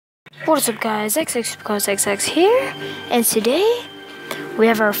What's up guys, XX here, and today we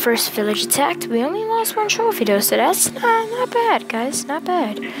have our first village attacked. We only lost one trophy though, so that's not bad guys, not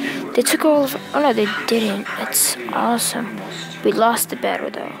bad. They took all of, oh no they didn't, that's awesome. We lost the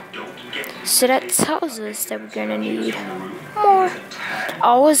battle though. So that tells us that we're gonna need more.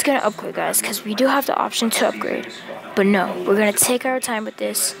 Always gonna upgrade guys, because we do have the option to upgrade. But no, we're gonna take our time with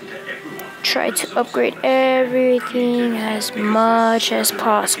this. Try to upgrade everything as much as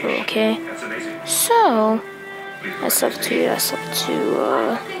possible, okay? So, that's level 2, that's level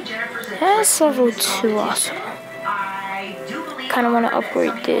 2, that's level 2 also. Kinda wanna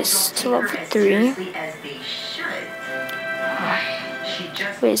upgrade this to level 3.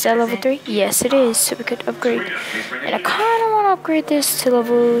 Wait, is that level 3? Yes, it is, so we could upgrade. And I kinda wanna upgrade this to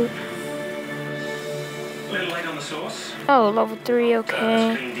level... Oh, level 3,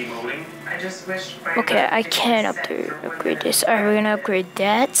 okay. Okay, I can upgrade this. Alright, we're gonna upgrade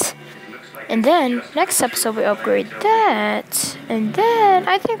that. And then, next episode we upgrade that. And then,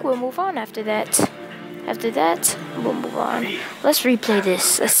 I think we'll move on after that. After that, we'll move on. Let's replay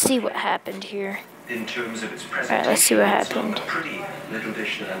this. Let's see what happened here. Alright, let's see what happened.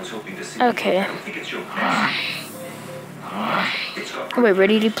 Okay. Wait, where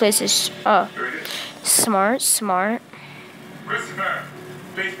did he place this? Oh. Smart. Christopher,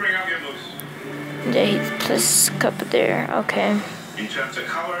 please bring up your moose. Yeah, he places a cup there. Okay. In terms of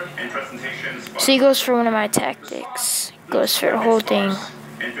color and presentation, So he goes for one of my tactics. Goes for the whole thing.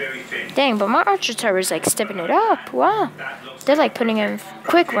 Dang, but my archer tower is like stepping it up. Wow. They're like putting in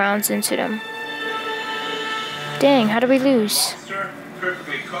quick rounds into them. Dang, how do we lose?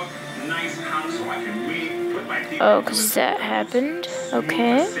 Oh, because that happened.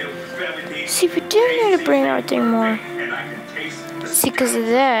 Okay. See, we do need to bring our thing more. See, because of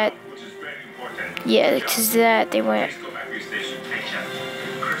that. Yeah, because of that, they went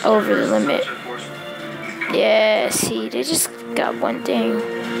over the limit. Yeah, see, they just got one thing.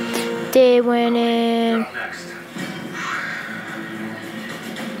 They went in.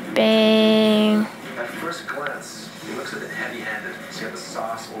 Bang. At first glance, he looks a bit heavy-handed. See how the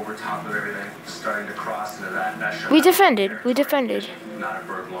sauce over top of everything starting to cross into that. We defended. Not a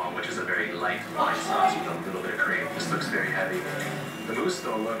bird long, which is a very light white sauce with a little bit of cream. This looks very heavy. The moose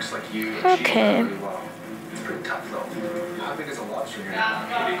though looks like you. Okay. Really well. It's pretty tough though. How big is a lobster here?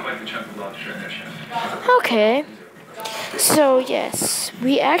 Maybe quite the chunk of lobster in there, chef. Okay. So yes,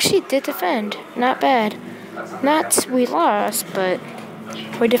 we actually did defend. Not bad. Not we lost, but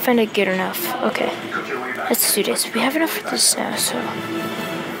we defended good enough. Okay. Let's do this. We have enough for this now, so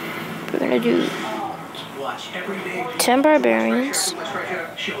we're gonna do 10 barbarians, 1,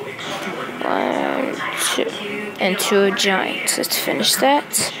 2, and 2 giants. Let's finish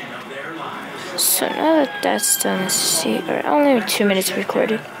that. So now that that's done, let's see. Alright, only 2 minutes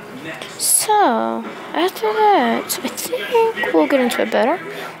recorded. So after that, I think we'll get into a battle.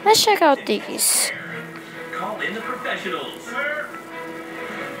 Let's check out these. Call in the professionals.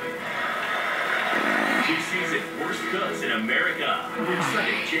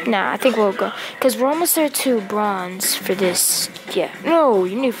 Nah, I think we'll go. Because we're almost there to bronze for this. Yeah. No,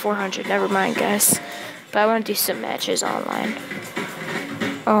 you need 400. Never mind, guys. But I want to do some matches online.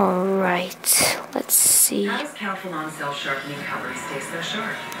 Alright. Let's see. How does Powerful Non-Cell Sharpening Covering stay so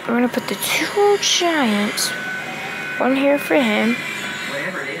sharp? We're going to put the 2 giants. 1 here for him.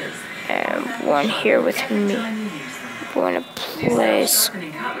 Whatever it is. And 1 here with me. We're going to place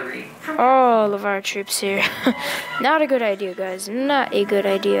all of our troops here. Not a good idea, guys. Not a good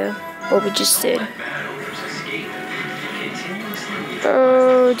idea. What we just did.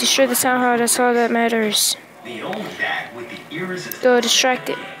 Oh, destroy the town hall. That's all that matters. Go, distract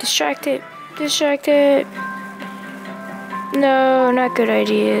it. No, not good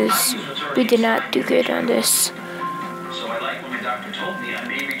ideas. We did not do good on this.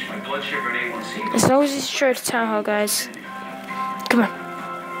 As long as we destroy the town hall, guys. Come on.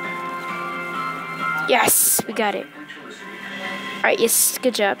 Yes, we got it. Alright, yes,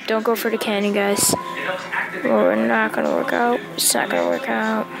 good job. Don't go for the cannon, guys. We're not gonna work out. It's not gonna work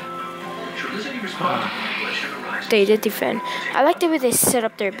out. They did defend. I like the way they set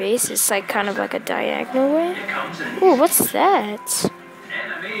up their base. It's like kind of like a diagonal way. Ooh, what's that?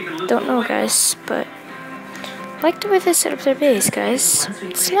 Don't know, guys, but I like the way they set up their base, guys.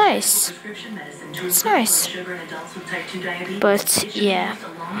 It's nice. It's nice. But yeah.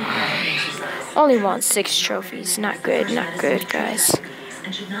 Only won 6 trophies. Not good, guys.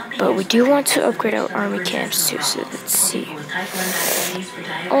 But we do want to upgrade our army camps too, so let's see.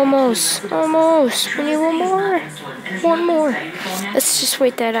 Almost. We need one more. Let's just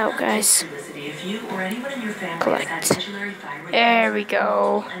wait that out, guys. family Collect. has had medullary thyroid There we cancer,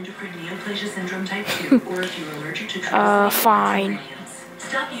 go. endocrine neoplasia syndrome type 2, or if you're allergic to Fine.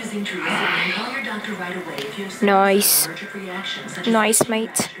 Stop using Trulicity and call your doctor right away if you have Nice. allergic reactions such as Nice, mate.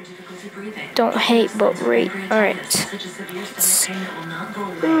 or difficulty breathing. Don't hate, but rate. Alright. Such as severe stomach pain that will not go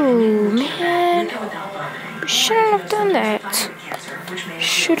away. Ooh, man. Liquor without vomiting. Shouldn't have done that. Thyroid cancer, which may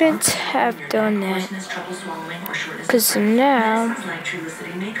Shouldn't have done that. worseness, trouble swallowing, or shortness of Because breath. now, Medicines like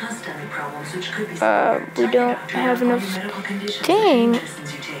Trulicity may cause stomach problems, which could be we Tell your don't doctor have about all enough your medical conditions thing. and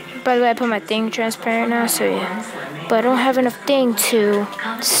medicines you take. By the way, I put my thing transparent now, so yeah. But I don't have enough thing to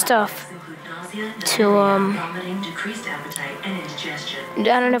stuff to Vomiting, decreased appetite, and indigestion. I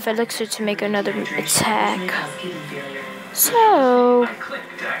don't know if elixir to make another May attack. cause kidney failure. So I click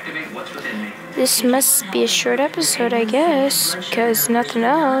to activate what's within me. this must be a short episode, I guess, because nothing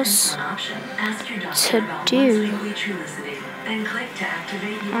else One option. Ask your doctor to about do. once-weekly Trulicity, then click to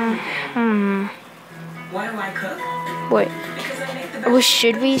activate your everything. Why do I cook? Wait. Because I make the Oh,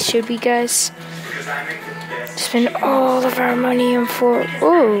 should we guys Because I make the best spend all of our money on four?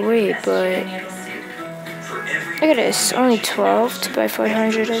 Oh wait, but for every look at this, only 12 to buy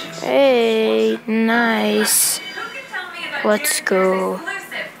 400. Hey, nice. Let's go.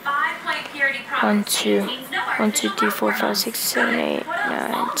 1, 2, 1, 2, 3, 4, 5, 6, 7, 8,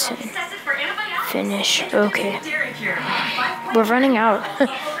 9, 10. Finish. Okay. We're running out.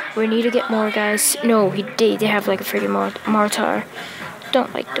 We need to get more, guys. No, they have like a freaking mortar.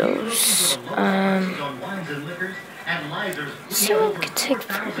 Don't like those. So we can take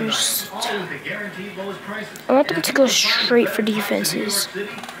first. I want them to go straight for defenses.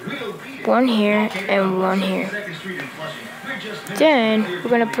 One here and one here. Then we're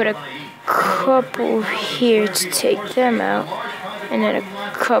gonna put a couple here to take them out, and then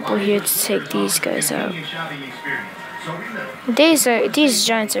a couple here to take these guys out. These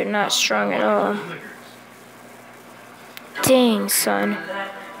giants are not strong at all. Dang, son.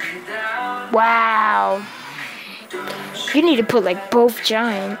 Wow. You need to put like both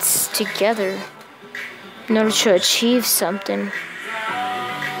giants together in order to achieve something.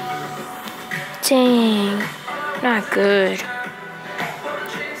 Dang. Not good.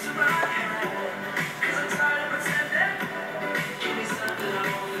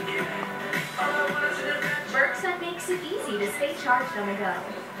 Berkshire makes it easy to stay charged on the go.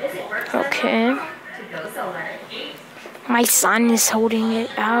 Visit Berkshire Okay. to go solar. My son is holding it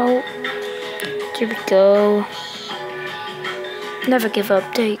out. There we go. Never give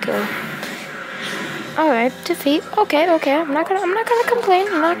up. There you go. Alright, defeat. Okay. I'm not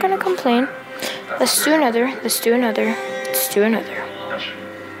gonna complain. Let's do another.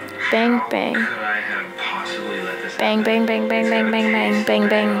 Bang bang. could I have possibly let this Bang bang bang bang bang bang bang bang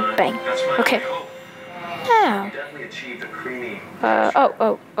bang bang. That's my Okay. hope. Now. Definitely achieved a creamy.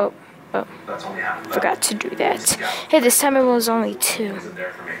 Oh. That's only half of that. Forgot to do that. Hey, this time it was only 2. Isn't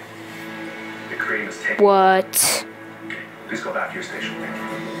there for me. The cream is taken. What? Please go back to your station.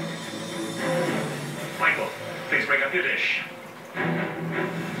 Michael, please bring up your dish.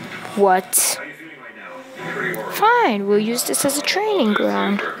 What? How are you feeling right now? Pretty horrible. Fine, we'll use this as a training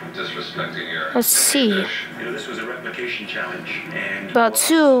ground. Disrespecting your Let's see. You know, this was a replication challenge, and About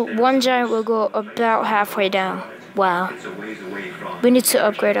 2, one giant will go about halfway down. Wow. it's a ways away from. We need to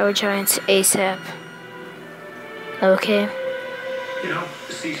upgrade our giants ASAP. Okay, You know,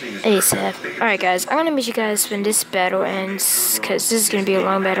 the seasoning is ASAP. Alright guys, I'm gonna meet you guys when this battle ends, because this is gonna be a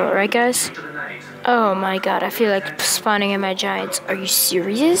long battle, right guys? to the night. Oh my god, I feel like spawning in my giants. Are you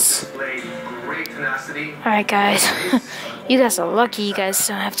serious? Displayed great tenacity. Alright guys, you guys are lucky you guys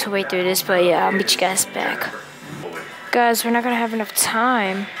don't have to wait through this, but yeah, I'll meet you guys back. Guys, we're not gonna have enough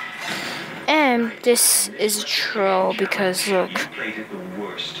time. And this is a troll because look. Played it the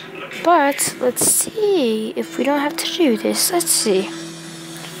worst looking. But let's see if we don't have to do this. Let's see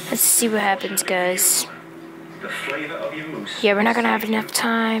what happens, guys. The flavor of your mousse. Yeah, we're not gonna have enough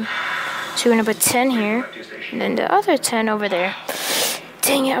time. So we're gonna put 10 here, and then the other 10 over there.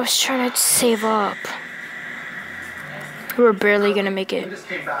 Dang it, I was trying to save up. We're barely gonna make We it. just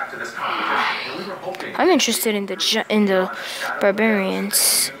came back to this competition, and we were hoping. I'm interested in the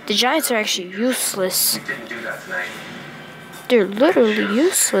barbarians. The giants are actually useless. Didn't do that tonight. They're literally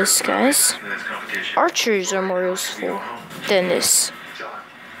useless, guys. In this competition. Archers are more useful than this. John,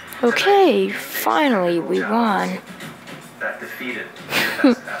 Okay, finally we won. that defeated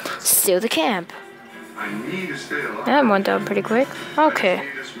your best efforts. Steal the camp. I need to stay alive. That went down pretty quick. Okay, I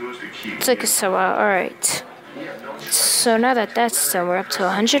need this moose to keep took us a while. Alright. So now that that's done, we're up to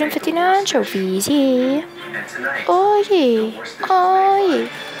 159 trophies. Yeah. And tonight, Oh yeah. Oh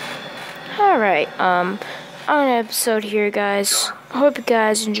yeah. Alright, I'm on an episode here, guys. I hope you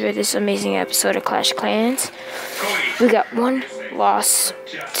guys enjoyed this amazing episode of Clash of Clans. We got 1 loss,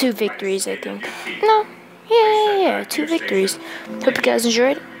 2 victories, I think. No, yeah, 2 victories. Hope you guys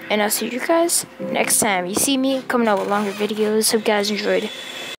enjoyed, and I'll see you guys next time. You see me coming out with longer videos. Hope you guys enjoyed.